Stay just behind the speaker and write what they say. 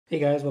Hey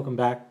guys, welcome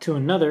back to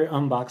another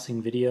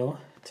unboxing video.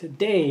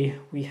 Today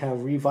we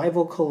have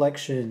Revival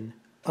Collection,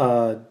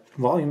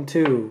 Volume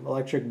 2,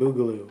 Electric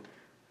Boogaloo.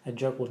 That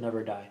joke will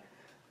never die.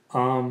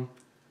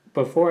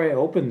 Before I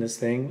open this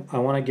thing, I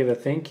want to give a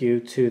thank you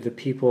to the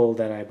people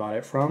that I bought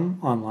it from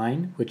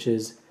online, which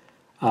is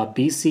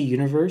BC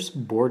Universe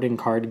Board and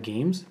Card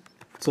Games.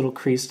 It's a little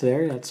creased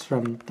there, that's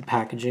from the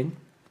packaging.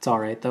 It's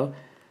alright though.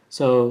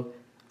 So,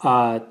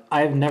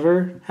 I've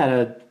never had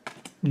a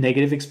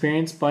negative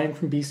experience buying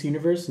from BC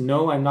Universe.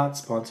 No, I'm not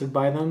sponsored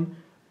by them,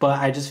 but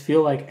I just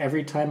feel like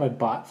every time I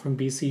bought from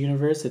BC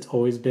Universe, it's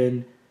always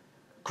been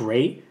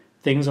great.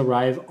 Things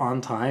arrive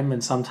on time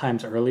and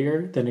sometimes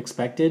earlier than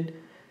expected.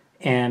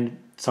 And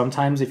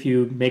sometimes if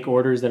you make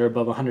orders that are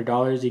above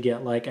 $100, you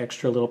get like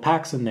extra little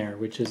packs in there,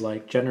 which is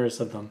like generous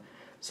of them.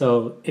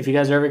 So if you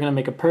guys are ever going to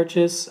make a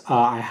purchase,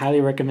 I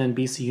highly recommend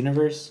BC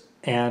Universe.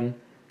 And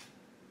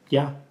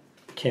yeah,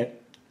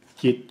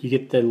 you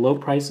get the low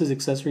prices,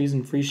 accessories,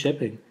 and free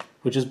shipping,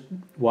 which is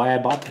why I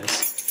bought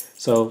this.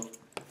 So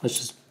let's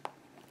just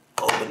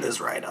open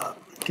this right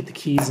up. Get the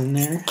keys in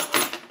there.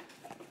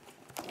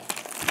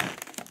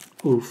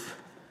 Oof.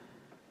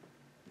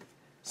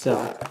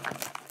 So,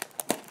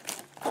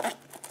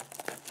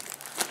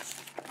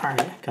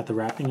 alright, got the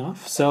wrapping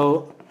off.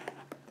 So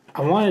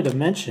I wanted to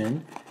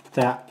mention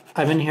that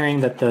I've been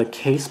hearing that the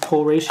case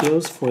pull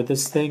ratios for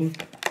this thing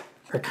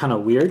are kind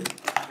of weird.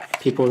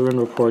 People have been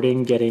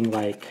reporting getting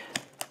like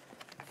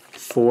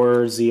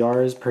 4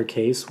 ZRs per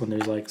case when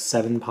there's like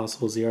 7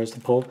 possible ZRs to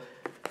pull.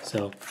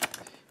 So,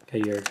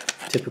 got your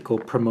typical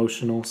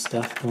promotional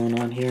stuff going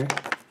on here.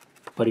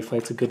 Buddy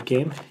Fight's a good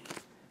game.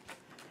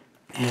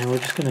 And we're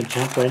just going to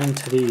jump right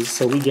into these.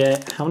 So we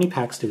get, how many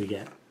packs do we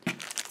get?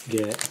 We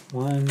get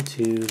 1,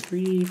 2,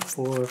 3,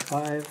 4,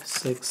 5,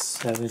 6,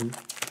 7,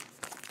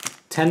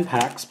 10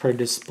 packs per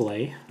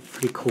display.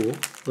 Pretty cool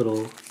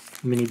little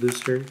mini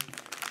booster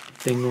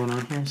thing going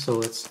on here. So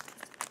let's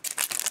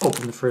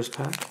open the first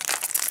pack.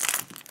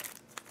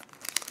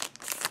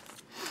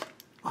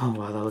 Oh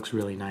wow, that looks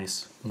really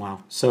nice.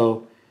 Wow.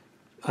 So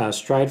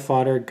Stride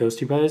Fodder,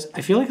 Ghosty Brothers.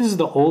 I feel like this is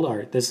the old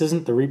art. This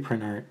isn't the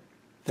reprint art.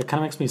 That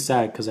kind of makes me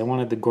sad because I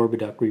wanted the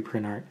Gorbaduck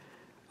reprint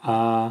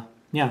art.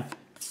 Yeah.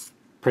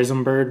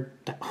 Prism Bird.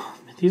 Oh,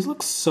 man, these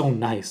look so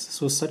nice.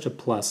 This was such a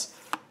plus.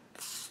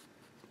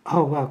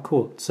 Oh wow,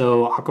 cool.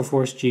 So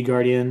Aquaforce G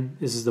Guardian.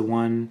 This is the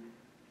one.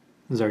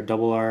 This is our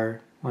double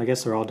R. Well, I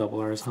guess they're all double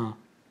R's, huh?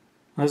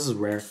 Well, this is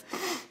rare.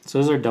 So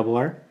those are double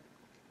R.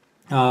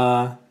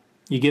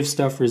 You give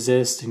stuff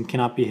resist and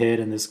cannot be hit,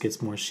 and this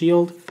gets more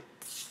shield.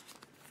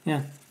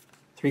 Yeah,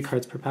 3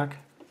 cards per pack.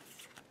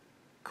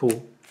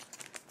 Cool.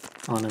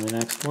 On to the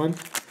next one.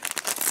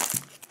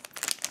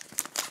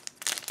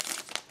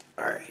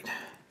 Alright.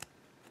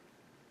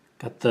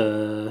 Got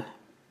the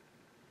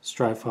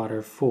Stride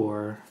Fodder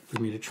for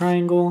Bermuda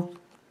Triangle,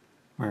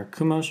 or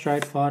Kumo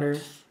Stride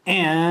Fodder,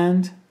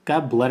 and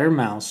got Bledder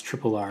Mouse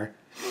Triple R.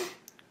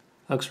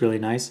 Looks really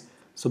nice.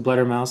 So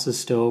Bledder Mouse is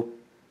still,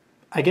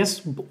 I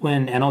guess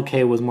when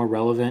NLK was more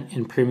relevant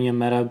in premium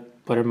meta,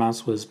 Bledder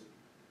Mouse was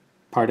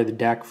part of the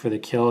deck for the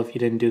kill if you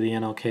didn't do the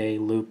NLK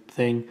loop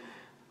thing.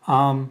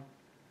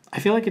 I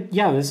feel like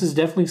this is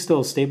definitely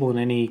still stable in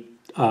any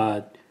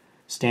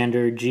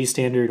standard, G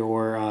standard,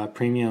 or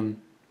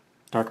premium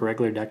dark or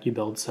regular deck you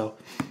build. So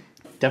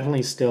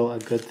definitely still a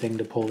good thing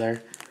to pull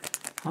there.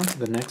 On to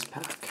the next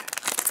pack.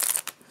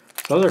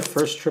 So those are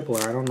first triple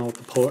R. I don't know what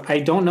the pull. I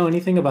don't know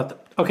anything about the.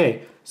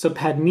 Okay, so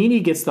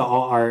Padmini gets the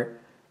all art,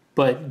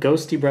 but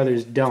Ghosty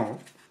Brothers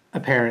don't,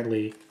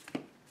 apparently.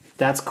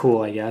 That's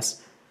cool, I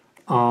guess.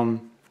 I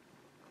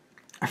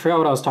forgot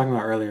what I was talking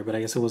about earlier, but I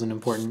guess it wasn't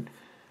important.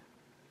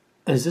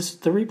 Is this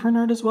the reprint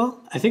art as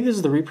well? I think this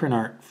is the reprint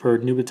art for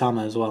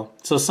Nubatama as well.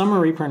 So some are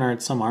reprint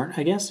art, some aren't,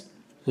 I guess.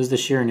 This is the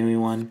Shiranui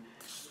one.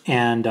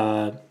 And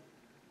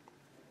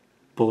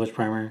Bullish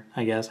Primer,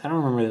 I guess. I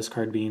don't remember this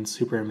card being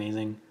super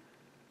amazing.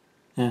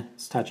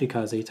 It's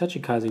Tachikaze.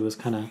 Tachikaze was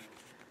kind of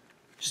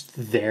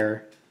just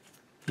there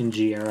in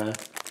G era.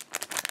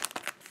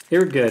 They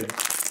were good,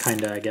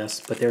 kinda, I guess,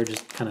 but they were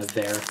just kind of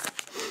there.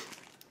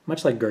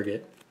 Much like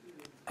Gurgit.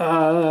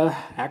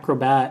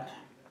 Acrobat,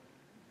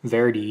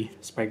 Verdi,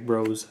 Spike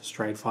Bros,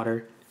 Stride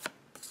Fodder,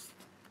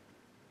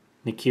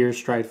 Nikir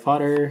Stride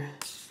Fodder,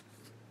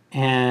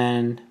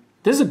 and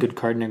this is a good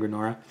card,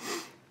 Negranora.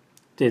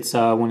 It's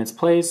when it's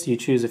placed, you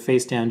choose a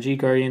face down G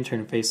Guardian,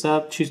 turn it face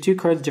up, choose 2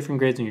 cards, different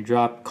grades on your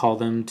drop, call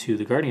them to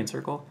the Guardian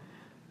Circle.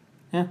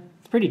 Yeah,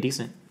 it's pretty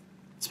decent.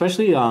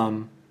 Especially,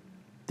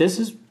 this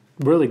is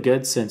really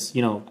good since,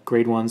 you know,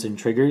 grade 1s and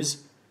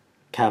triggers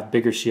have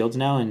bigger shields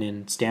now and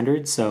in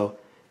standard, so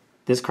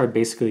this card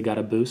basically got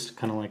a boost,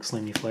 kind of like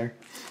Slimy Flare.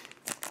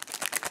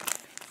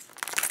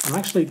 I'm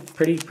actually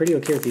pretty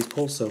okay with these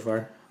pulls so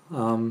far.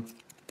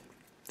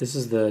 This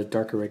is the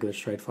darker regular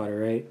Stride Fodder,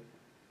 right?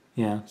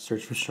 Yeah,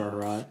 search for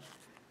Shaharat,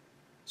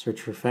 search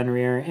for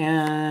Fenrir,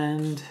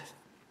 and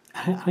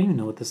I don't even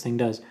know what this thing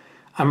does.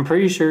 I'm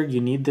pretty sure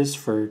you need this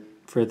for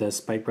the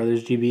Spike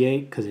Brothers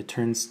GBA because it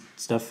turns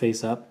stuff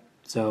face up,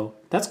 so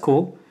that's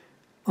cool.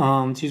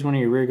 Choose one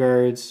of your rear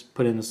guards,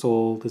 put in the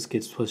soul. This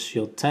gets plus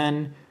shield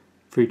 10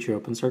 for each your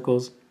open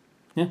circles.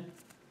 Yeah,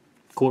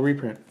 cool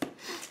reprint.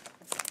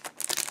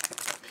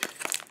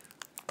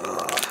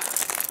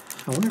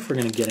 I wonder if we're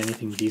gonna get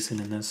anything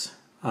decent in this.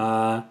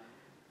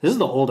 This is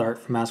the old art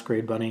from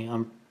Masquerade Bunny.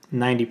 I'm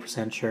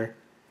 90% sure.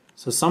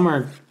 So some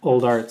are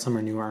old art, some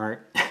are newer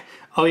art.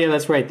 Oh yeah,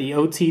 that's right. The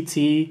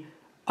OTT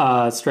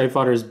Strike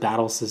Fighters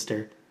Battle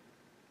Sister.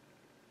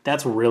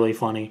 That's really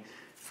funny.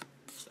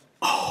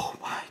 Oh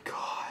my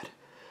god.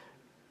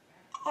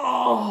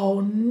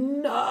 Oh,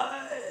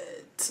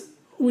 nut.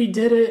 We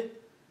did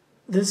it.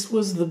 This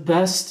was the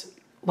best,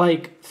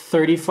 like,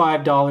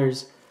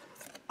 $35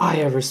 I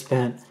ever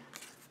spent.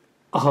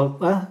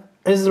 Oh,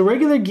 is the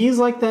regular Gyze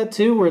like that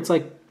too, where it's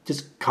like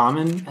just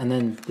common, and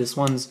then this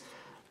one's,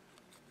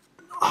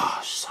 oh,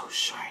 so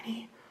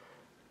shiny.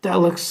 That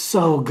looks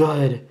so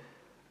good.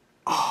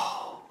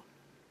 Oh,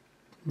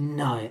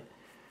 nut.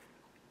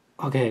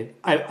 Okay,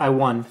 I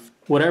won.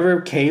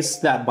 Whatever case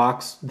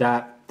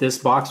this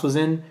box was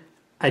in,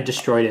 I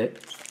destroyed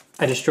it.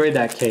 I destroyed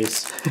that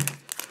case.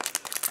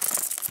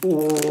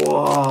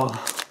 Whoa.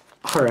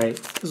 Alright,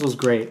 this was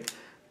great.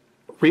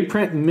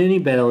 Reprint Mini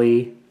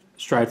Belly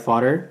Stride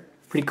Fodder.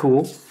 Pretty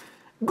cool.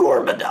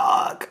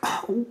 Gorbadoc.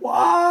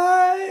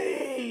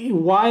 Why?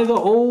 Why the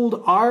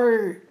old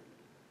art?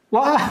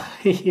 Why?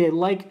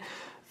 Like,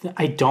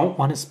 I don't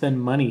want to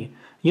spend money.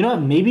 You know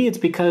what? Maybe it's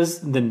because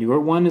the newer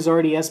one is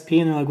already SP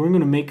and they're like, we're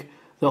going to make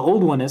the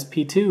old one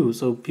SP too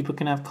so people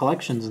can have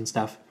collections and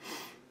stuff.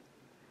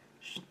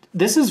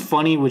 This is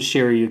funny with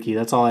Shiryuki.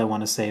 That's all I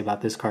want to say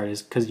about this card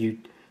is because you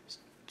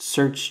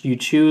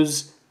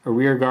choose a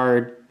rear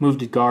guard, move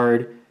to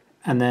guard,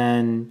 and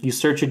then you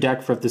search your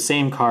deck for the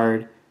same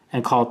card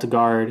and call it to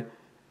guard.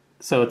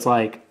 So it's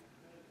like,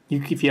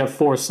 if you have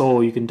 4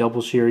 soul, you can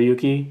double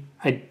Shiryuki.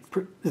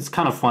 It's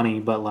kind of funny,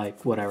 but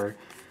like, whatever.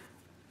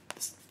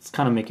 It's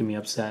kind of making me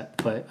upset,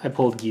 but I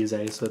pulled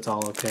Gyze, so it's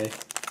all okay.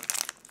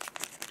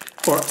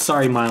 Or,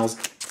 sorry, Miles.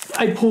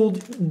 I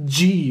pulled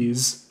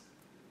Gyze.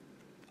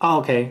 Oh,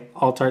 okay.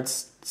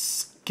 Altart's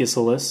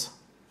Skissilis.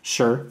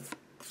 Sure.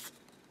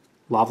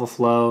 Lava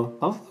Flow.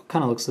 Lava Flow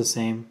kind of looks the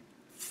same.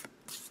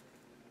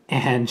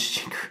 And,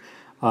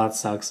 oh, that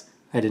sucks.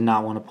 I did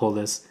not want to pull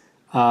this.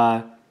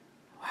 How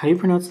do you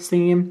pronounce this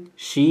thing again?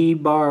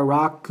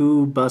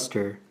 Shibaraku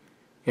Buster.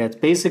 Yeah, it's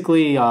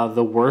basically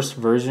the worst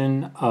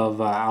version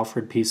of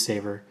Alfred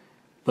Peacesaver.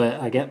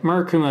 But I get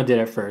Murakumo did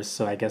it first,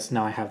 so I guess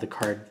now I have the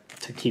card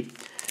to keep.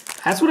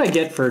 That's what I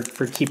get for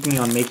keeping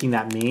on making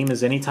that meme,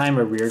 is anytime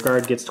a rear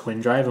guard gets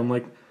Twin Drive, I'm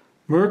like,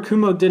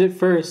 Murakumo did it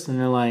first. And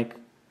they're like,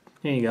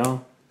 there you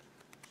go.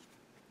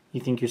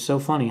 You think you're so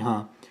funny,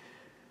 huh?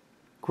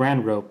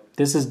 Grand Rope.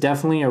 This is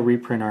definitely a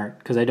reprint art,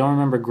 because I don't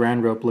remember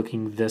Grand Rope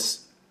looking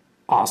this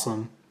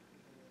awesome.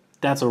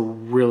 That's a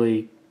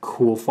really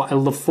cool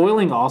foil. The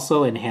foiling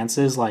also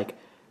enhances like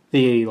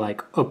the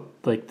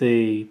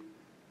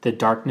the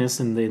darkness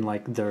and then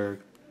like the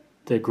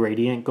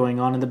gradient going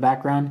on in the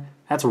background.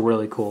 That's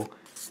really cool.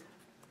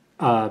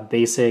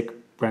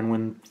 Basic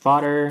Brenwyn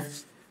fodder.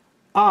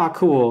 Ah,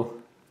 cool.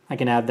 I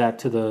can add that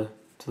to the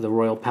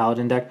Royal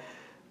Paladin deck.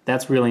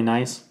 That's really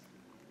nice.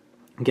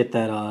 Get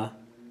that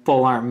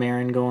full art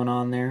Marin going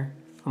on there.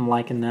 I'm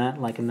liking that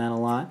a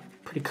lot.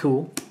 Pretty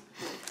cool.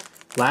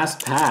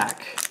 Last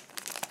pack.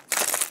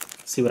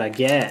 Let's see what I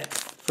get.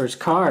 First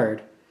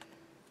card.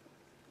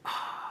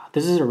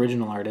 This is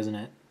original art, isn't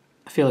it?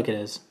 I feel like it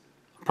is.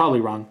 I'm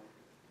probably wrong,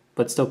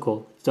 but still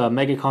cool. It's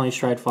Mega Colony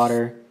Stride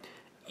Fodder.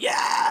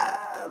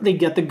 Yeah! They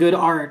get the good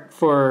art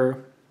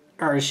for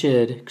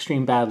Arshid,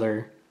 Extreme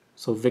Battler.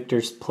 So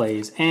Victor's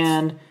plays.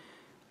 And,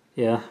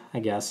 yeah,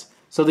 I guess.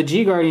 So the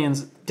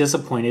G-Guardian's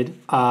disappointed.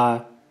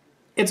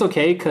 It's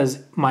okay, because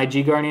my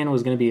G-Guardian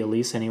was going to be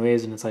Elise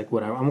anyways, and it's like,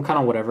 whatever. I'm kind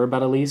of whatever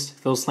about Elise.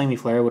 If it was Slamy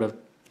Flare, I would have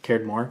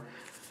cared more.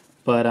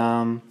 But,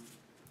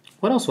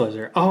 what else was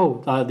there?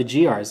 Oh, the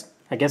GRs.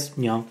 I guess,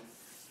 you know,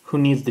 who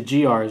needs the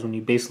GRs when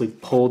you basically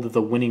pulled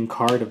the winning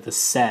card of the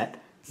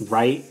set,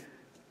 right?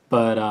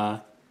 But,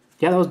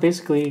 yeah, that was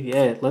basically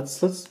it.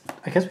 Let's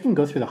I guess we can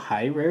go through the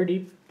high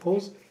rarity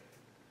pulls.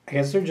 I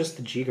guess they're just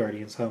the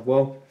G-Guardians, huh?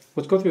 Well,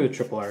 let's go through the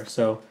triple R.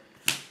 So,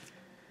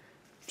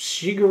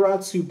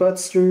 Shigeratsu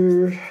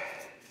Buster.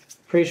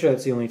 Pretty sure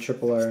that's the only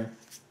triple R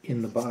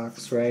in the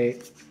box,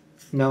 right?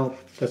 No,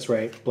 that's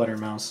right.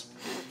 Bluddermouse.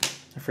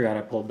 I forgot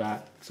I pulled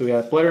that. So we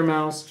got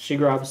Bluddermouse,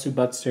 Shigeratsu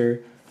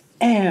Buster,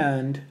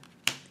 and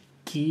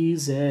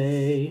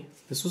Gyze.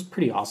 This was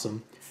pretty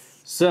awesome.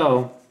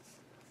 So,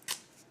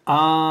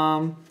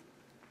 I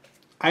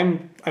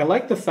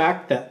like the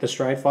fact that the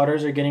Stride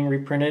Fodders are getting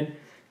reprinted,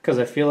 because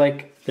I feel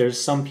like there's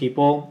some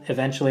people,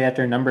 eventually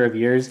after a number of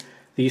years,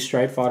 these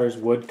Stride Fodders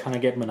would kind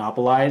of get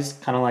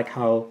monopolized, kind of like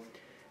how,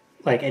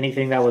 like,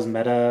 anything that was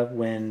meta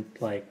when,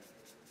 like,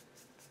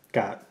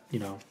 got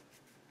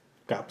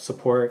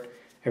support,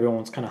 everyone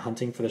was kind of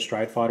hunting for the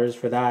Stride Fodders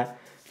for that.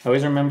 I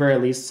always remember,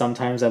 at least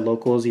sometimes at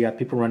locals, you got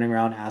people running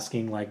around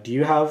asking, like, do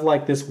you have,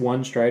 like, this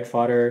one Stride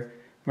Fodder?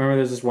 Remember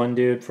there's this one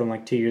dude from,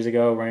 like, 2 years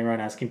ago running around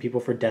asking people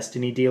for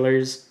Destiny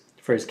Dealers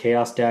for his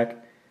Chaos deck,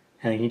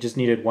 and he just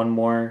needed one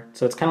more.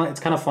 So it's kind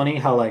of funny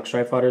how like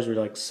Strike Fighters were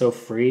like so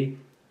free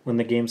when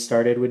the game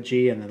started with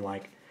G, and then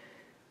like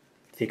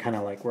they kind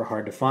of like were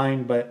hard to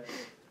find. But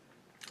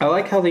I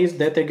like how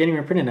that they're getting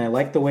reprinted, and I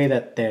like the way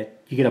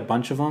that you get a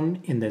bunch of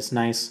them in this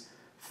nice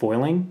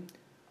foiling.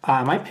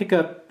 I might pick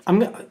up. I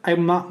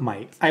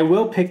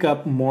will pick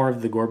up more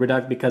of the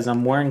Gorbaduck because I'm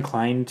more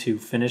inclined to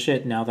finish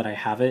it now that I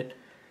have it.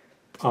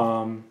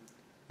 The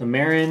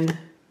Marin,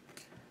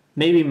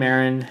 maybe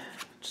Marin,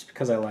 just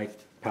because I like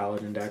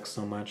Paladin decks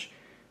so much.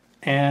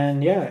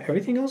 And yeah,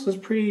 everything else is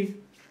pretty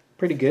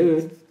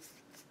good.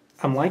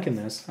 I'm liking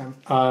this.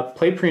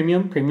 Play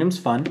Premium. Premium's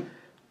fun.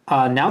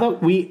 Now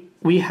that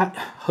we have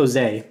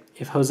Jose,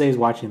 if Jose is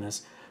watching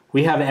this,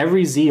 we have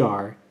every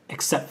ZR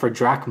except for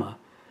Drachma.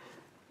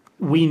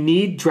 We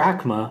need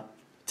Drachma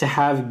to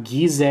have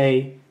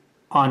Gyze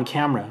on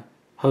camera.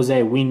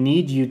 Jose, we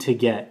need you to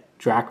get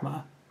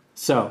Drachma.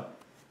 So,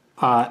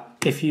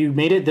 if you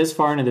made it this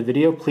far into the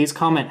video, please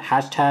comment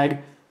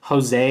hashtag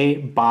Jose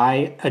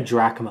buy a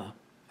Drachma.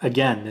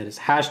 Again, that is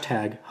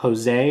hashtag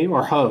Jose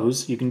or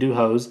Hose. You can do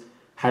Hose.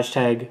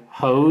 Hashtag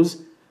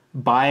Hose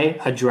buy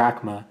a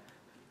Drachma.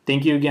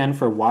 Thank you again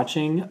for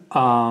watching.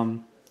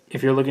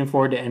 If you're looking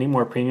forward to any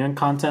more premium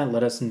content,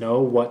 let us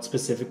know what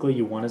specifically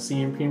you want to see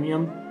in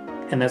premium.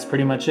 And that's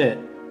pretty much it.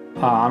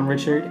 I'm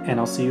Richard, and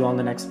I'll see you on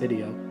the next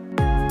video.